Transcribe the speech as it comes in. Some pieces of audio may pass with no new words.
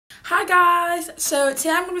Hi guys, so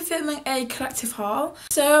today I'm going to be filming a collective haul.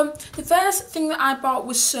 So the first thing that I bought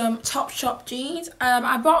was some Topshop jeans.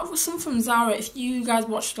 I bought some from Zara. If you guys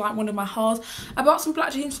watched like one of my hauls, I bought some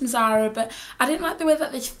black jeans from Zara, but I didn't like the way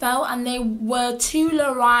that they felt and they were too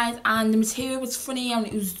low rise and the material was funny and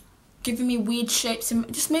it was giving me weird shapes and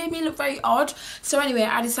it just made me look very odd. So anyway,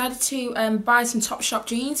 I decided to buy some Topshop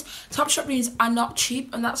jeans. Topshop jeans are not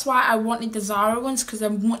cheap and that's why I wanted the Zara ones because they're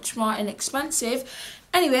much more inexpensive.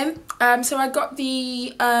 Anyway, so I got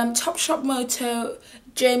the Topshop Moto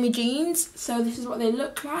Jamie jeans. So this is what they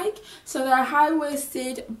look like. So they're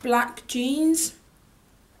high-waisted black jeans.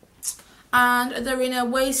 And they're in a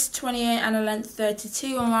waist 28 and a length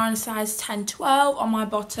 32. I'm wearing a size 10-12 on my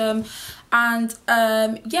bottom. And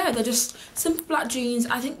yeah, they're just simple black jeans.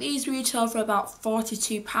 I think these retail for about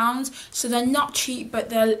 £42. So they're not cheap, but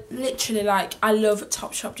they're literally like, I love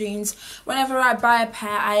Topshop jeans. Whenever I buy a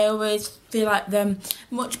pair, I always feel like they're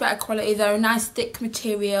much better quality. They're a nice thick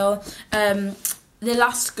material. They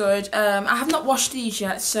last good. I have not washed these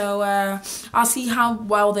yet, so I'll see how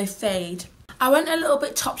well they fade. I went a little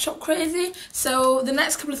bit Topshop crazy, so the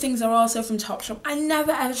next couple of things are also from Topshop. I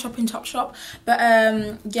never ever shop in Topshop, but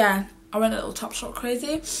yeah, I went a little Topshop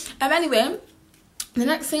crazy. Anyway, the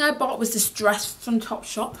next thing I bought was this dress from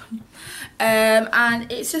Topshop,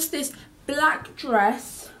 and it's just this black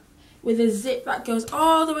dress with a zip that goes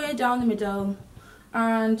all the way down the middle,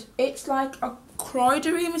 and it's like a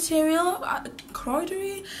croidery material.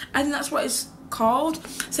 Croidery? I think that's what it's called.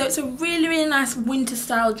 So it's a really nice winter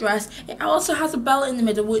style dress. It also has a belt in the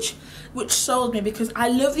middle, which sold me because I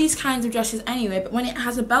love these kinds of dresses anyway, but when it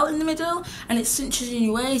has a belt in the middle and it cinches in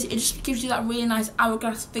your waist, it just gives you that really nice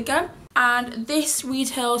hourglass figure. And this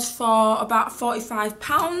retails for about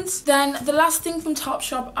 £45. Then the last thing from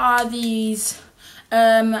Topshop are these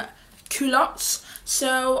culottes.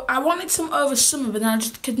 So I wanted some over summer, but then I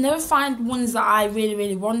just could never find ones that I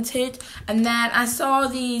really wanted. And then I saw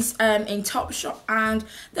these in Topshop, and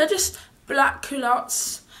they're just black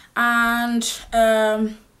culottes, and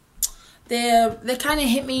they kind of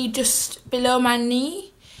hit me just below my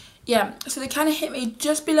knee. Yeah, so they kind of hit me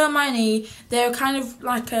just below my knee. They're kind of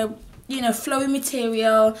like a, you know, flowy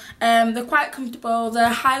material. They're quite comfortable. They're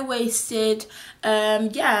high-waisted.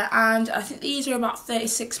 Yeah, and I think these are about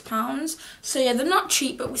 £36. So yeah, they're not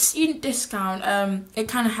cheap, but with student discount, it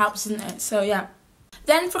kind of helps, doesn't it? So yeah.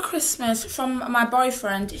 Then for Christmas, from my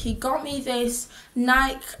boyfriend, he got me this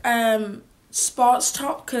Nike sports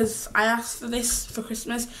top because I asked for this for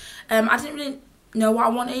Christmas. I didn't really know what I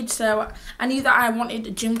wanted, so I knew that I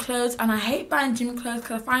wanted gym clothes, and I hate buying gym clothes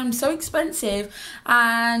because I find them so expensive.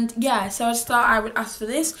 And yeah, so I just thought I would ask for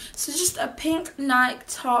this. So just a pink Nike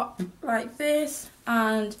top like this,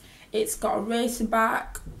 and it's got a racer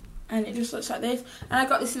back, and it just looks like this. And I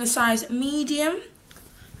got this in a size medium.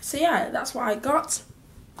 So yeah, that's what I got.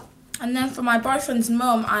 And then for my boyfriend's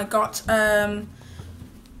mum, I got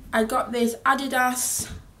this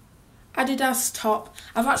Adidas top.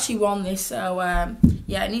 I've actually worn this, so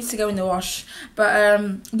yeah, it needs to go in the wash. But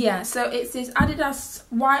yeah, so it's this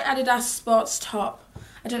white Adidas sports top.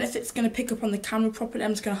 I don't know if it's going to pick up on the camera properly.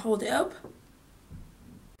 I'm just going to hold it up.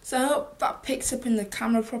 So I hope that picks up in the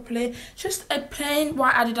camera properly. Just a plain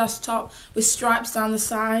white Adidas top with stripes down the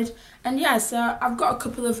side. And yeah, so I've got a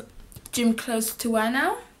couple of gym clothes to wear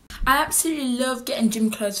now. I absolutely love getting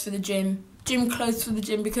gym clothes for the gym.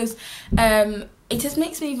 Because it just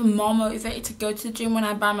makes me even more motivated to go to the gym when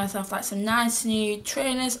I buy myself like some nice new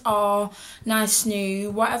trainers or nice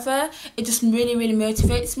new whatever. It just really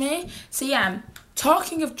motivates me. So yeah,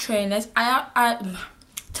 talking of trainers, I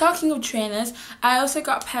also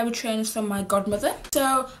got a pair of trainers from my godmother.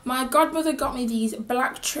 So my godmother got me these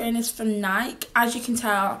black trainers from Nike. As you can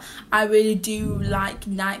tell, I really do like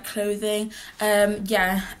Nike clothing.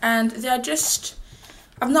 Yeah, and they're just,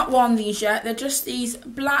 I've not worn these yet. They're just these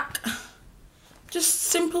black, just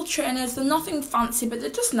simple trainers. They're nothing fancy, but they're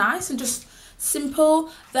just nice and just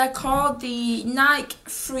simple. They're called the Nike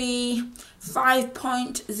Free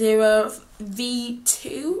 5.0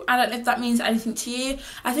 V2. I don't know if that means anything to you.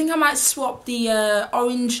 I think I might swap the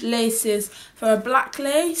orange laces for a black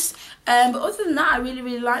lace. But other than that, I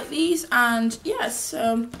really like these. And yes,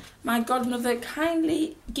 my godmother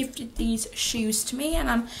kindly gifted these shoes to me, and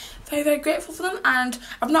I'm very grateful for them. And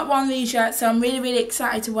I've not worn these yet, so I'm really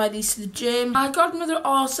excited to wear these to the gym. My godmother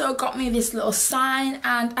also got me this little sign,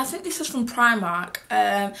 and I think this is from Primark,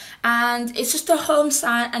 and it's just a home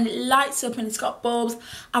sign, and it lights up and it's got bulbs.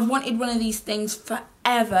 I've wanted one of these things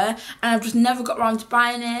forever, and I've just never got around to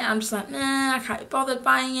buying it. I'm just like, nah, I can't be bothered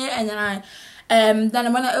buying it. And then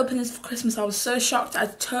Then when I opened this for Christmas, I was so shocked. I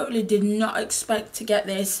totally did not expect to get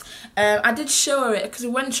this. I did show her it because we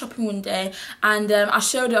went shopping one day, and I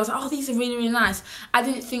showed her. I was like, oh, these are really, really nice. I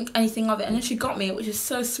didn't think anything of it, and then she got me it, which is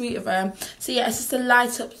so sweet of her. So yeah, it's just a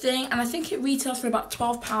light up thing, and I think it retails for about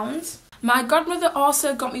 £12. My godmother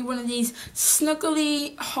also got me one of these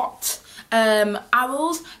snuggly hot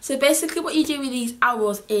owls. So basically what you do with these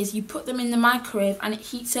owls is you put them in the microwave and it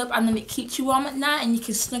heats up, and then it keeps you warm at night and you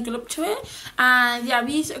can snuggle up to it. And yeah, I've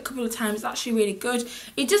used it a couple of times. It's actually really good.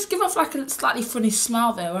 It does give off like a slightly funny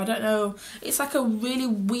smell though. I don't know, it's like a really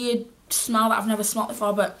weird smell that I've never smelled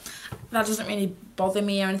before, but that doesn't really bother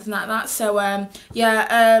me or anything like that. So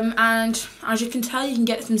yeah, and as you can tell, you can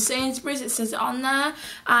get it from Sainsbury's. It says it on there.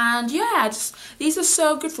 And yeah, just these are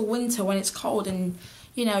so good for winter when it's cold and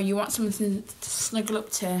you know you want something to snuggle up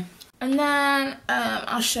to. And then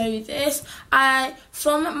I'll show you this.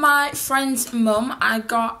 From my friend's mum, I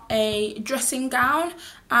got a dressing gown,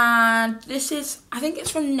 and this is, I think it's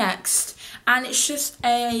from Next, and it's just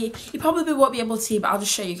you probably won't be able to see, but I'll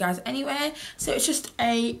just show you guys anyway. So it's just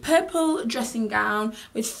a purple dressing gown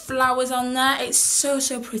with flowers on there. It's so,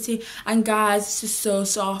 so pretty, and guys, it's just so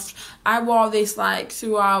soft. I wore this like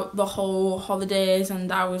throughout the whole holidays,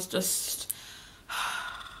 and I was just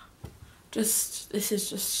this is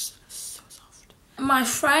just so soft. My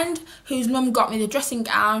friend whose mum got me the dressing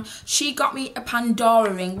gown, she got me a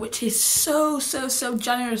Pandora ring, which is so, so, so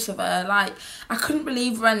generous of her. Like, I couldn't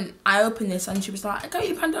believe when I opened this and she was like, I got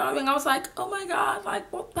you a Pandora ring. I was like, oh my god, like,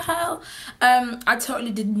 what the hell? I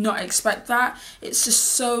totally did not expect that. It's just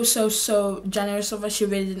so, so, so generous of her. She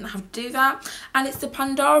really didn't have to do that. And it's the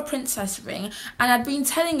Pandora princess ring, and I'd been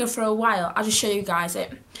telling her for a while. I'll just show you guys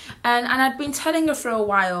it. And I'd been telling her for a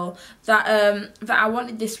while that that I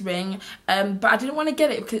wanted this ring, but I didn't want to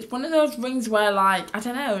get it because it's one of those rings where, like, I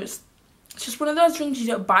don't know, it's just one of those rings you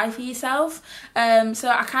don't buy for yourself. So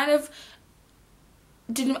I kind of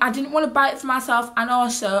didn't want to buy it for myself, and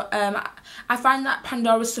also I find that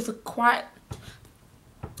Pandora things are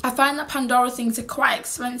quite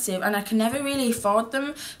expensive, and I can never really afford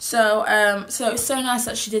them. So so it's so nice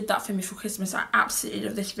that she did that for me for Christmas. I absolutely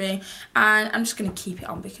love this ring, and I'm just going to keep it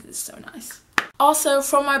on because it's so nice. Also,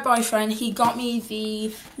 from my boyfriend, he got me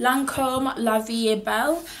the Lancome La Vie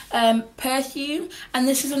Belle perfume, and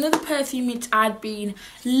this is another perfume which I'd been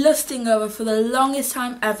lusting over for the longest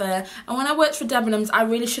time ever. And when I worked for Debenhams, I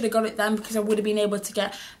really should have got it then because I would have been able to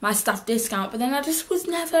get my staff discount. But then I just was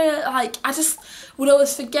never, like, I just would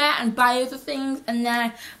always forget and buy other things. And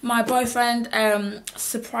then my boyfriend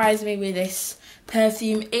surprised me with this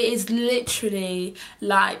perfume. It is literally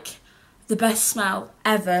like the best smell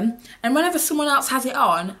ever, and whenever someone else has it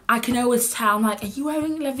on, I can always tell. I'm like, are you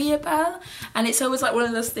wearing La Vie Belle? And it's always like one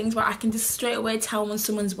of those things where I can just straight away tell when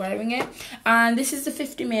someone's wearing it. And this is the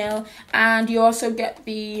 50ml, and you also get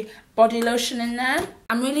the body lotion in there.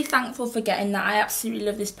 I'm really thankful for getting that. I absolutely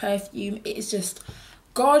love this perfume. It is just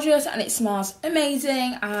gorgeous and it smells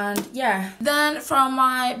amazing. And yeah, then from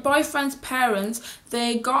my boyfriend's parents,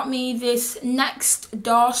 they got me this Next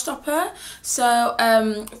door stopper. So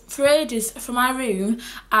for ages, for my room,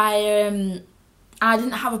 I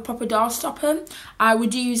didn't have a proper door stopper. I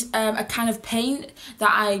would use a kind of paint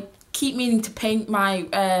that I keep meaning to paint my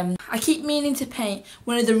I keep meaning to paint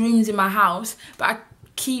one of the rooms in my house, but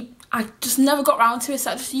I just never got around to it.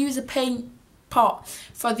 So I just use a paint pot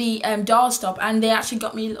for the doorstop, and they actually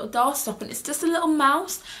got me a little doorstop, and it's just a little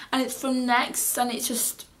mouse, and it's from Next, and it's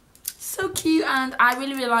just so cute, and I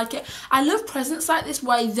really, really like it. I love presents like this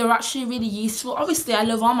where they're actually really useful. Obviously I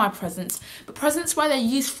love all my presents, but presents where they're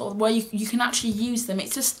useful, where you can actually use them,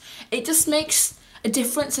 it just makes a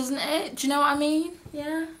difference, doesn't it? Do you know what I mean?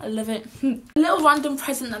 Yeah, I love it. A little random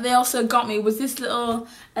present that they also got me was this little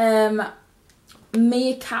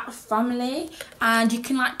meerkat family, and you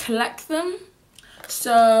can like collect them.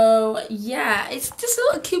 So yeah, it's just a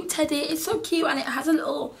little cute teddy. It's so cute, and it has a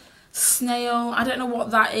little snail. I don't know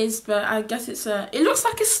what that is, but I guess it looks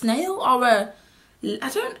like a snail or a,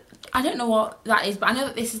 I don't know what that is, but I know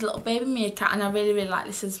that this is a little baby meerkat, and I really, really like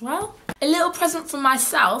this as well. A little present from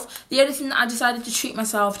myself. The only thing that I decided to treat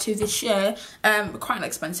myself to this year, quite an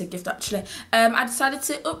expensive gift actually, I decided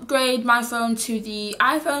to upgrade my phone to the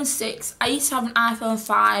iPhone 6. I used to have an iPhone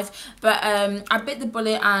 5, but I bit the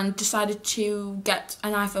bullet and decided to get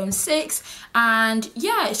an iPhone 6, and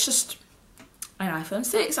yeah, it's just an iPhone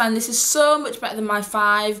 6, and this is so much better than my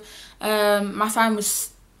 5. My 5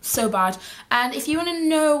 was so bad. And if you want to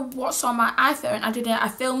know what's on my iPhone, I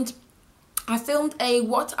filmed a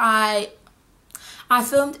I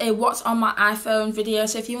filmed a what's on my iPhone video,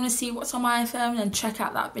 so if you want to see what's on my iPhone, then check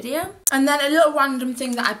out that video. And then a little random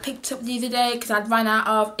thing that I picked up the other day because I'd run out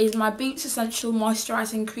of is my Boots Essential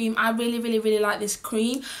Moisturising Cream. I really like this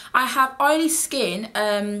cream. I have oily skin,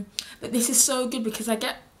 but this is so good because I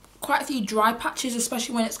get quite a few dry patches,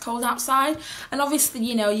 especially when it's cold outside, and obviously,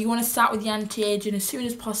 you know, you want to start with the anti-aging as soon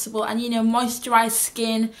as possible, and you know, moisturised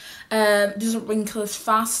skin doesn't wrinkle as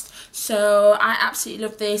fast, so I absolutely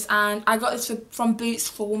love this, and I got this from Boots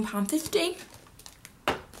for £1.50.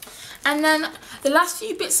 And then the last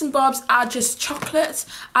few bits and bobs are just chocolates.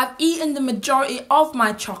 I've eaten the majority of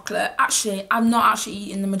my chocolate. Actually, I'm not actually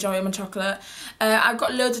eating the majority of my chocolate. I've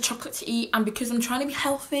got loads of chocolate to eat, and because I'm trying to be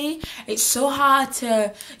healthy, it's so hard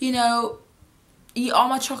to, you know, eat all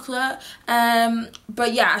my chocolate.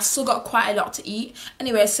 But yeah, I still got quite a lot to eat.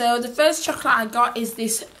 Anyway, so the first chocolate I got is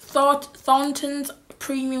this Thornton's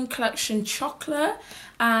Premium Collection chocolate,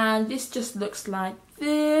 and this just looks like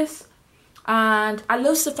this. And I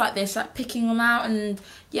love stuff like this, like picking them out, and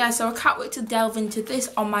yeah, so I can't wait to delve into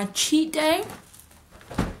this on my cheat day.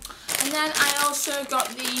 And then I also got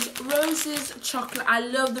these Roses chocolate. I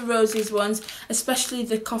love the Roses ones, especially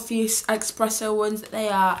the coffee espresso ones. They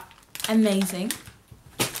are amazing.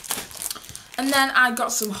 And then I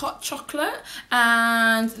got some hot chocolate,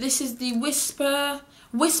 and this is the Whisper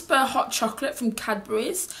hot chocolate from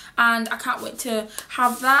Cadbury's, and I can't wait to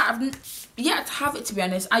have that. I've yet to have it, to be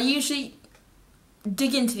honest. I usually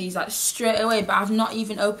dig into these like straight away, but I've not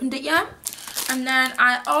even opened it yet. And then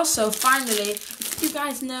I also finally, if you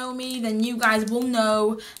guys know me, then you guys will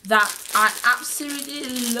know that I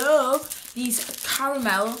absolutely love these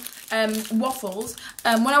caramel waffles.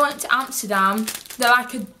 When I went to Amsterdam, they're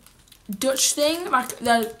like a Dutch thing, like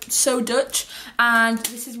they're so Dutch, and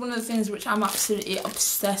this is one of the things which I'm absolutely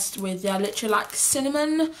obsessed with. They're literally like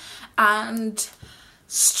cinnamon and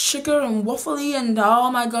sugar and waffly, and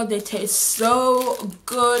oh my god, they taste so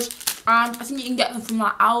good. And I think you can get them from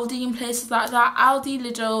like Aldi and places like that. Aldi,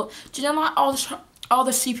 Lidl, do you know like all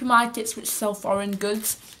the supermarkets which sell foreign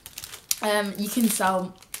goods? You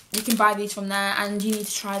can buy these from there, and you need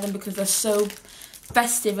to try them because they're so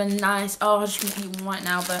festive and nice. Oh, I just want to eat one right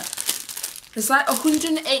now, but there's like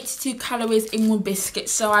 182 calories in one biscuit,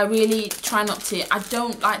 so I really try not to. I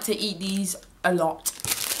don't like to eat these a lot.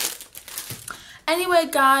 Anyway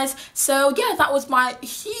guys, so yeah, that was my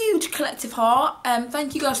huge collective haul.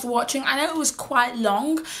 Thank you guys for watching. I know it was quite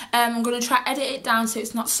long. I'm going to try edit it down so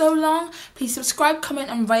it's not so long. Please subscribe, comment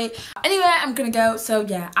and rate. Anyway, I'm going to go, so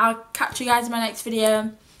yeah, I'll catch you guys in my next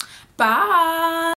video. Bye!